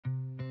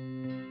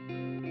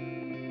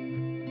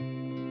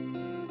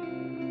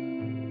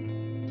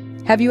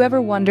Have you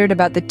ever wondered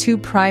about the two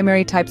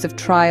primary types of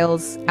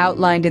trials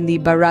outlined in the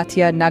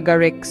Bharatiya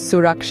Nagarik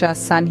Suraksha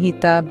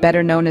Sanhita,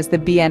 better known as the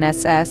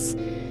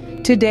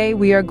Bnss? Today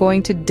we are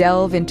going to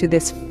delve into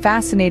this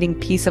fascinating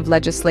piece of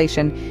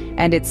legislation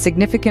and its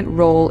significant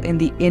role in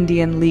the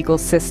Indian legal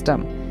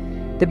system.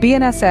 The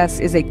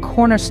Bnss is a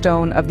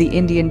cornerstone of the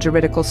Indian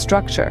juridical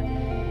structure.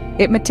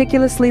 It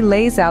meticulously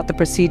lays out the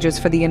procedures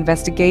for the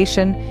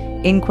investigation,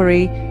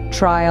 inquiry,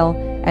 trial,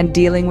 and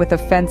dealing with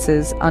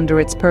offenses under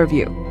its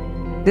purview.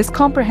 This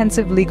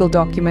comprehensive legal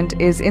document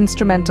is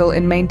instrumental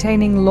in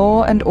maintaining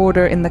law and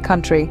order in the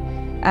country,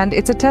 and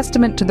it's a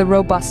testament to the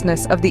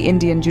robustness of the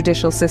Indian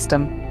judicial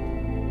system.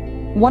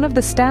 One of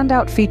the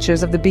standout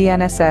features of the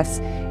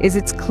Bnss is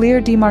its clear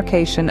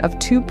demarcation of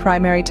two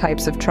primary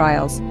types of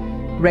trials: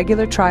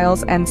 regular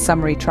trials and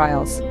summary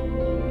trials.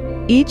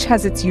 Each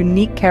has its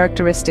unique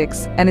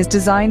characteristics and is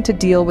designed to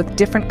deal with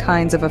different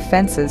kinds of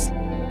offenses.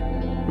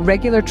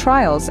 Regular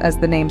trials, as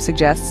the name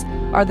suggests,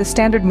 are the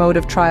standard mode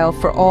of trial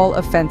for all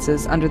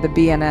offenses under the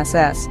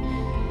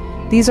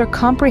Bnss. These are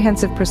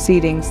comprehensive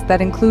proceedings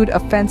that include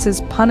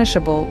offenses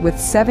punishable with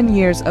 7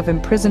 years of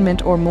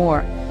imprisonment or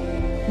more.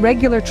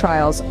 Regular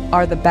trials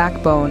are the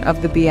backbone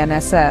of the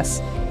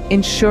Bnss,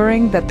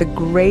 ensuring that the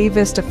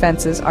gravest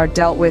offenses are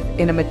dealt with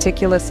in a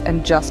meticulous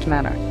and just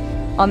manner.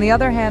 On the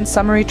other hand,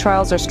 summary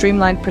trials are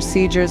streamlined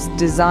procedures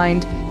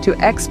designed to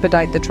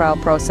expedite the trial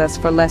process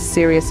for less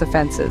serious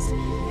offenses.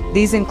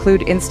 These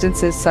include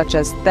instances such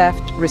as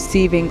theft,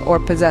 receiving or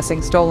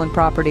possessing stolen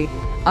property,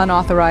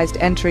 unauthorized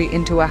entry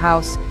into a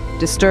house,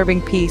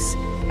 disturbing peace,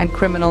 and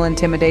criminal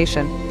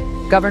intimidation.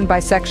 Governed by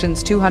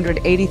sections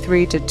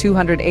 283 to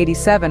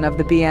 287 of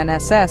the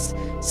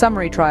Bnss,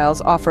 summary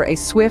trials offer a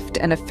swift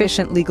and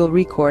efficient legal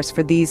recourse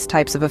for these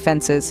types of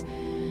offenses.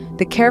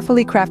 The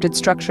carefully crafted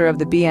structure of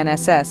the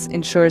Bnss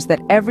ensures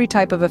that every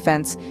type of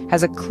offense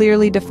has a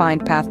clearly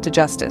defined path to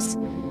justice.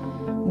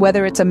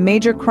 Whether it's a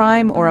major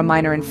crime or a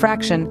minor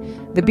infraction,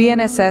 the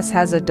Bnss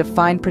has a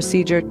defined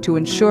procedure to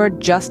ensure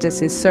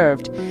justice is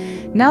served.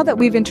 Now that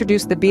we've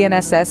introduced the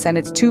Bnss and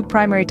its two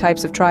primary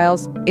types of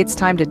trials, it's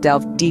time to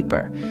delve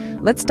deeper.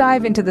 Let's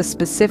dive into the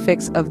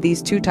specifics of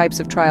these two types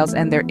of trials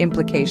and their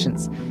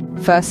implications.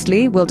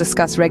 Firstly, we'll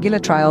discuss regular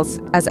trials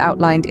as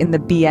outlined in the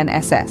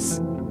Bnss.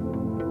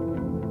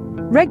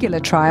 Regular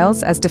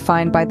trials, as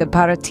defined by the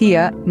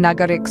Bharatiya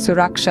Nagarik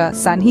Suraksha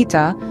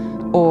Sanhita,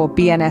 or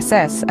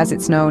Bnss as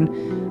it's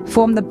known,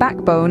 form the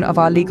backbone of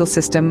our legal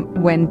system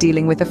when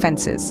dealing with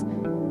offenses.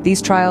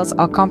 These trials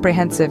are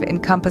comprehensive,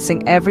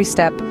 encompassing every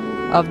step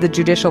of the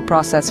judicial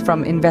process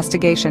from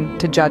investigation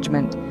to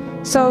judgment.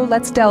 So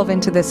let's delve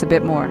into this a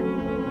bit more.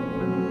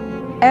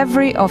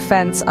 Every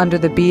offense under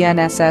the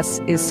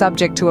Bnss is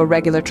subject to a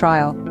regular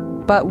trial.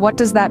 But what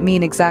does that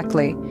mean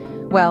exactly?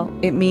 Well,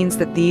 it means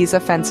that these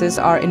offenses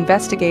are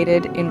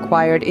investigated,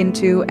 inquired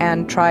into,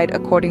 and tried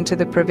according to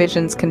the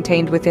provisions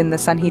contained within the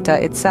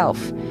Sanhita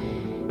itself.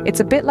 It's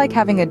a bit like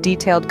having a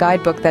detailed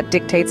guidebook that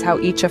dictates how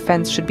each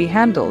offense should be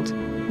handled.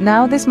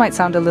 Now, this might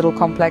sound a little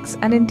complex,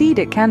 and indeed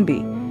it can be.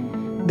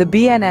 The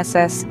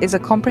Bnss is a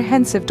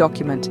comprehensive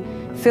document,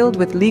 filled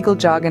with legal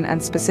jargon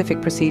and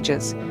specific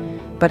procedures.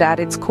 But at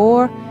its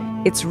core,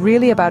 it's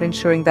really about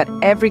ensuring that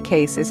every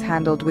case is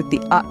handled with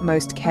the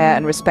utmost care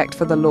and respect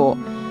for the law.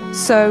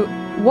 So,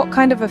 what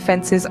kind of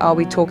offenses are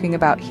we talking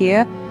about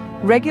here?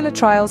 Regular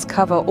trials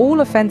cover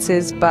all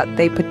offenses, but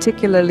they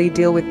particularly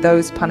deal with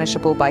those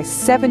punishable by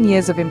 7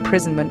 years of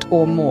imprisonment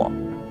or more.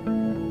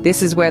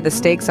 This is where the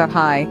stakes are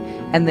high,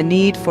 and the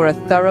need for a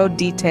thorough,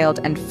 detailed,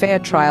 and fair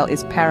trial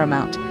is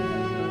paramount.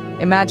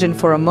 Imagine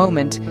for a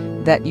moment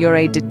that you're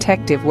a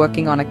detective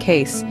working on a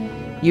case.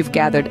 You've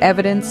gathered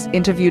evidence,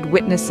 interviewed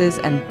witnesses,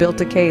 and built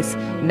a case.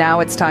 Now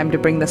it's time to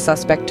bring the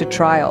suspect to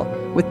trial.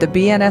 With the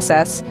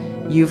Bnss,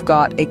 you've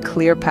got a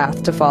clear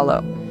path to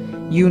follow.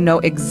 You know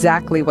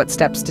exactly what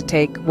steps to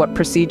take, what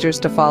procedures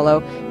to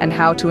follow, and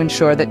how to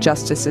ensure that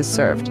justice is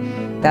served.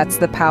 That's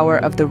the power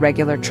of the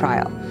regular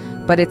trial.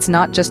 But it's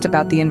not just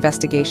about the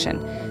investigation.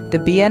 The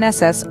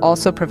Bnss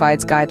also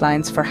provides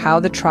guidelines for how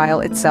the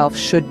trial itself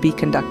should be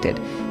conducted.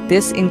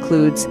 This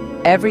includes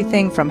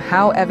everything from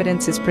how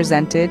evidence is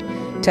presented,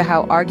 to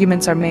how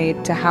arguments are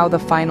made, to how the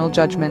final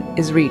judgment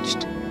is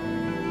reached.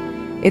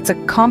 It's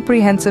a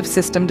comprehensive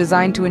system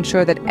designed to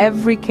ensure that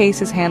every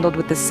case is handled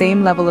with the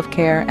same level of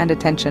care and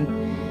attention.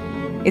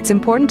 It's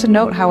important to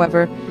note,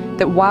 however,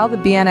 that while the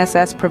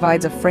Bnss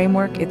provides a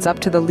framework, it's up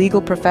to the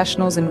legal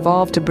professionals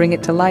involved to bring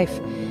it to life.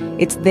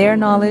 It's their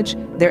knowledge,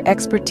 their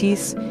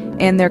expertise,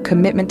 and their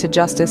commitment to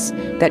justice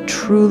that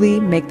truly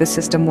make the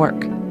system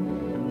work.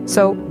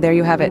 So, there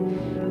you have it.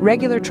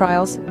 Regular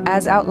trials,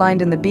 as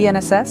outlined in the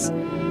Bnss,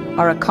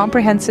 are a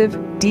comprehensive,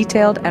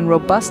 detailed, and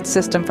robust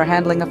system for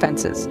handling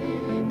offenses.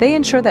 They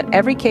ensure that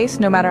every case,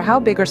 no matter how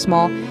big or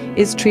small,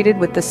 is treated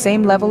with the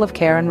same level of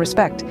care and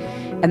respect.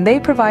 And they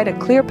provide a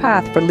clear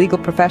path for legal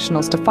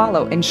professionals to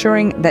follow,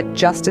 ensuring that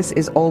justice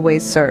is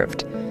always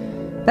served.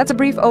 That's a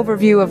brief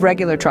overview of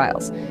regular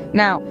trials.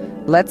 Now,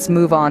 let's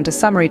move on to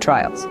summary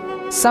trials.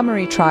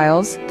 Summary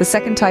trials, the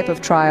second type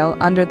of trial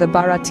under the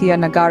Bharatiya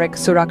Nagarik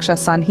Suraksha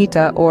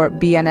Sanhita, or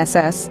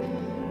Bnss,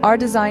 are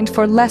designed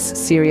for less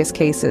serious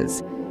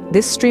cases.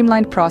 This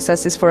streamlined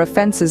process is for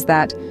offenses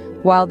that,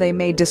 while they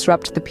may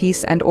disrupt the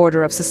peace and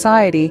order of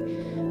society,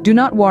 do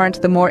not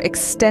warrant the more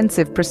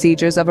extensive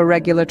procedures of a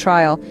regular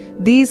trial.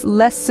 These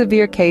less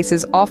severe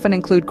cases often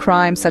include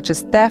crimes such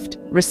as theft,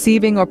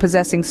 receiving or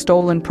possessing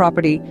stolen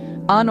property,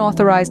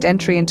 unauthorized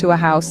entry into a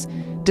house,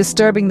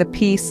 disturbing the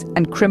peace,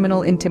 and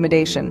criminal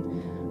intimidation.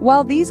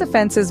 While these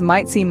offenses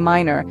might seem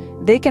minor,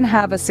 they can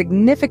have a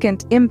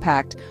significant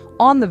impact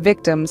on the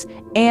victims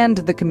and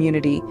the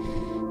community.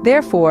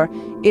 Therefore,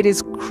 it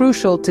is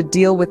crucial to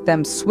deal with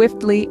them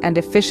swiftly and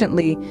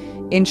efficiently,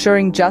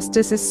 ensuring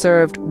justice is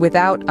served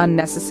without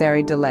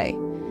unnecessary delay.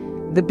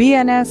 The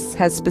BNS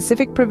has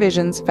specific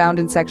provisions found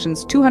in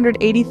sections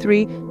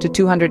 283 to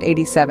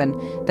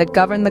 287 that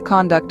govern the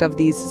conduct of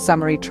these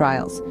summary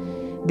trials.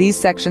 These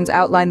sections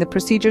outline the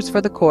procedures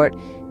for the court,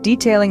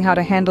 detailing how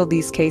to handle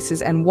these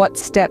cases and what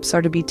steps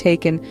are to be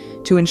taken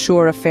to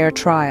ensure a fair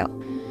trial.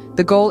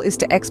 The goal is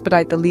to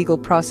expedite the legal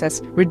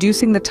process,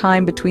 reducing the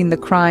time between the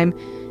crime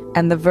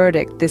and the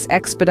verdict. This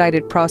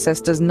expedited process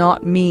does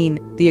not mean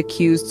the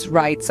accused's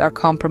rights are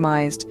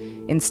compromised.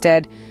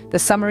 Instead, the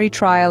summary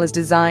trial is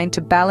designed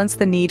to balance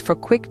the need for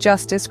quick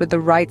justice with the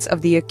rights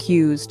of the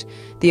accused.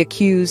 The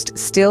accused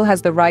still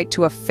has the right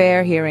to a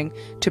fair hearing,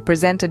 to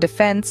present a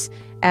defense,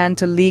 and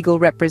to legal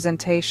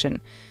representation.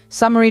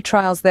 Summary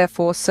trials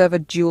therefore serve a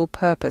dual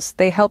purpose.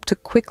 They help to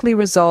quickly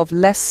resolve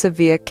less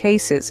severe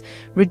cases,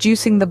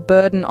 reducing the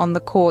burden on the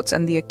courts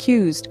and the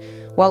accused,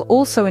 while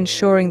also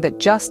ensuring that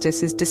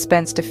justice is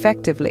dispensed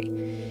effectively.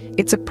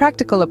 It's a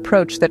practical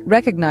approach that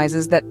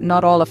recognizes that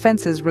not all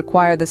offenses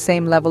require the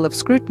same level of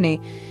scrutiny,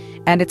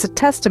 and it's a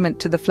testament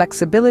to the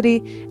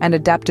flexibility and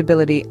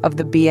adaptability of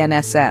the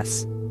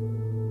Bnss.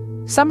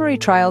 Summary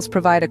trials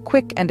provide a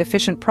quick and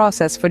efficient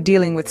process for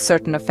dealing with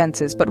certain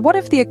offenses, but what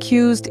if the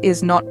accused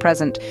is not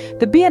present?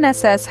 The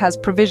Bnss has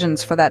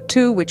provisions for that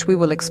too, which we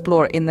will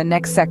explore in the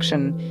next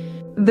section.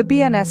 The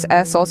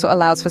Bnss also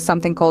allows for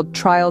something called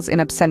trials in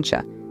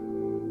absentia.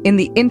 In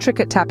the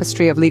intricate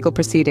tapestry of legal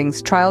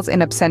proceedings, trials in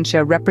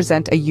absentia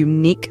represent a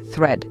unique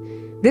thread.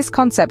 This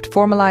concept,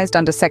 formalized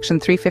under Section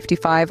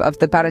 355 of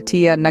the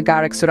Bharatiya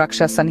Nagarik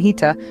Suraksha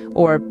Sanhita,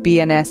 or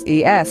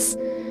Bnss,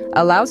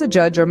 allows a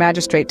judge or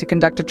magistrate to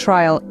conduct a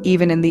trial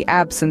even in the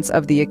absence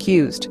of the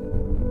accused.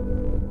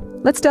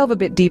 Let's delve a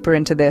bit deeper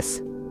into this.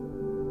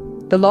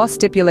 The law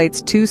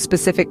stipulates two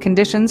specific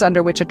conditions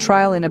under which a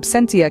trial in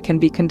absentia can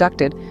be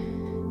conducted.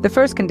 The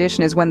first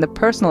condition is when the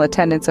personal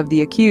attendance of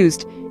the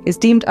accused is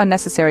deemed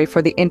unnecessary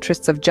for the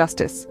interests of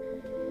justice.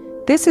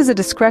 This is a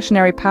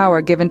discretionary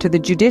power given to the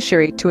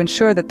judiciary to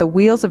ensure that the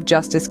wheels of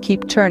justice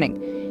keep turning,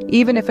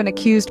 even if an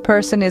accused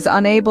person is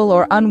unable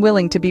or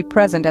unwilling to be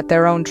present at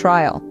their own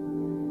trial.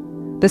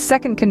 The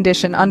second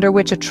condition under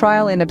which a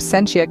trial in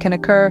absentia can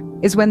occur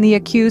is when the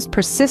accused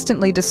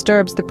persistently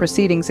disturbs the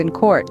proceedings in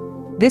court.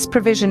 This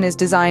provision is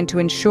designed to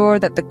ensure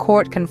that the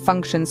court can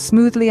function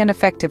smoothly and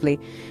effectively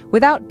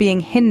without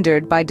being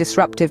hindered by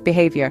disruptive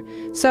behavior.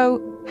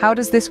 So, how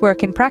does this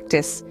work in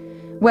practice?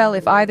 Well,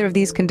 if either of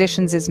these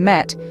conditions is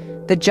met,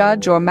 the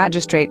judge or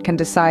magistrate can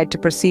decide to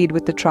proceed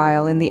with the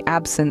trial in the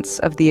absence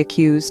of the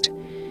accused.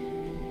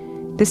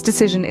 This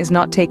decision is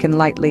not taken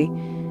lightly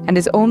and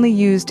is only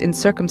used in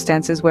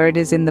circumstances where it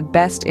is in the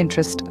best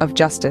interest of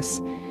justice.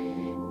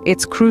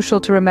 It's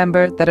crucial to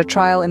remember that a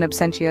trial in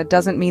absentia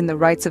doesn't mean the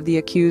rights of the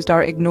accused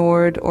are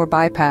ignored or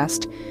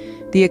bypassed.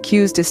 The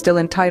accused is still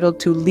entitled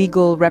to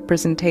legal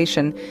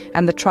representation,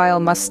 and the trial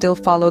must still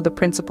follow the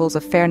principles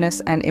of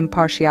fairness and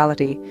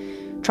impartiality.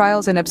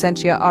 Trials in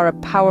absentia are a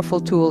powerful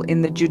tool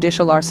in the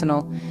judicial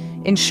arsenal,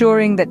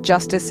 ensuring that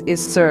justice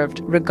is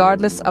served,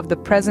 regardless of the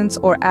presence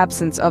or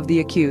absence of the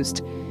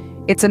accused.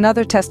 It's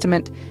another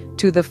testament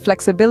to the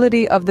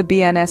flexibility of the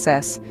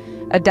Bnss,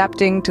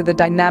 adapting to the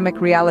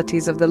dynamic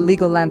realities of the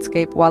legal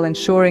landscape while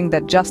ensuring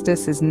that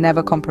justice is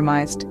never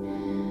compromised.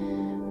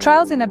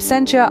 Trials in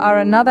absentia are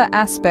another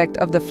aspect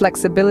of the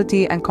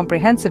flexibility and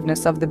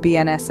comprehensiveness of the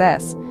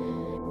Bnss.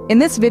 In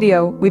this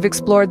video, we've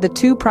explored the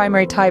two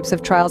primary types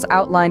of trials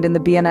outlined in the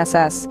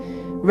Bnss.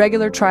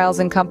 Regular trials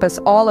encompass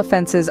all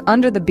offenses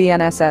under the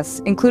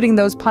Bnss, including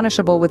those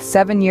punishable with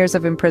 7 years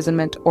of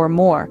imprisonment or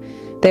more.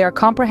 They are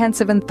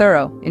comprehensive and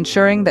thorough,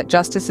 ensuring that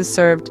justice is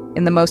served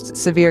in the most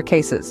severe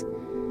cases.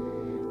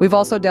 We've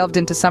also delved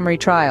into summary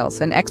trials,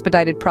 an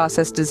expedited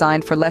process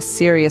designed for less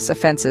serious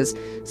offenses,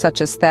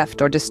 such as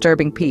theft or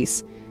disturbing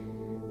peace.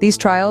 These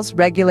trials,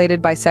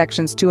 regulated by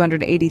sections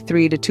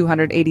 283 to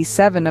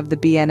 287 of the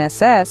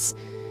Bnss,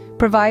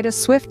 provide a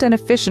swift and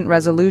efficient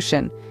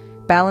resolution,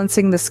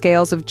 balancing the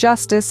scales of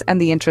justice and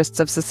the interests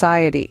of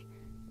society.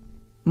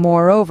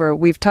 Moreover,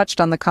 we've touched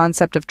on the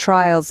concept of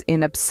trials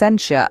in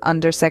absentia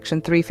under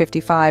Section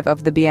 355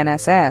 of the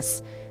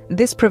Bnss.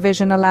 This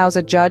provision allows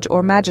a judge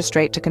or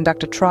magistrate to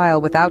conduct a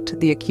trial without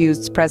the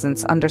accused's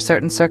presence under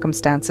certain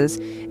circumstances,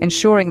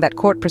 ensuring that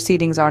court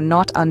proceedings are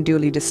not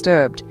unduly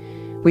disturbed.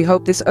 We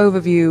hope this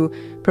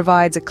overview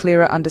provides a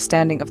clearer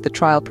understanding of the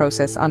trial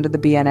process under the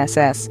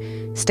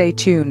Bnss. Stay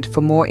tuned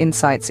for more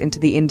insights into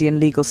the Indian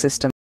legal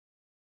system.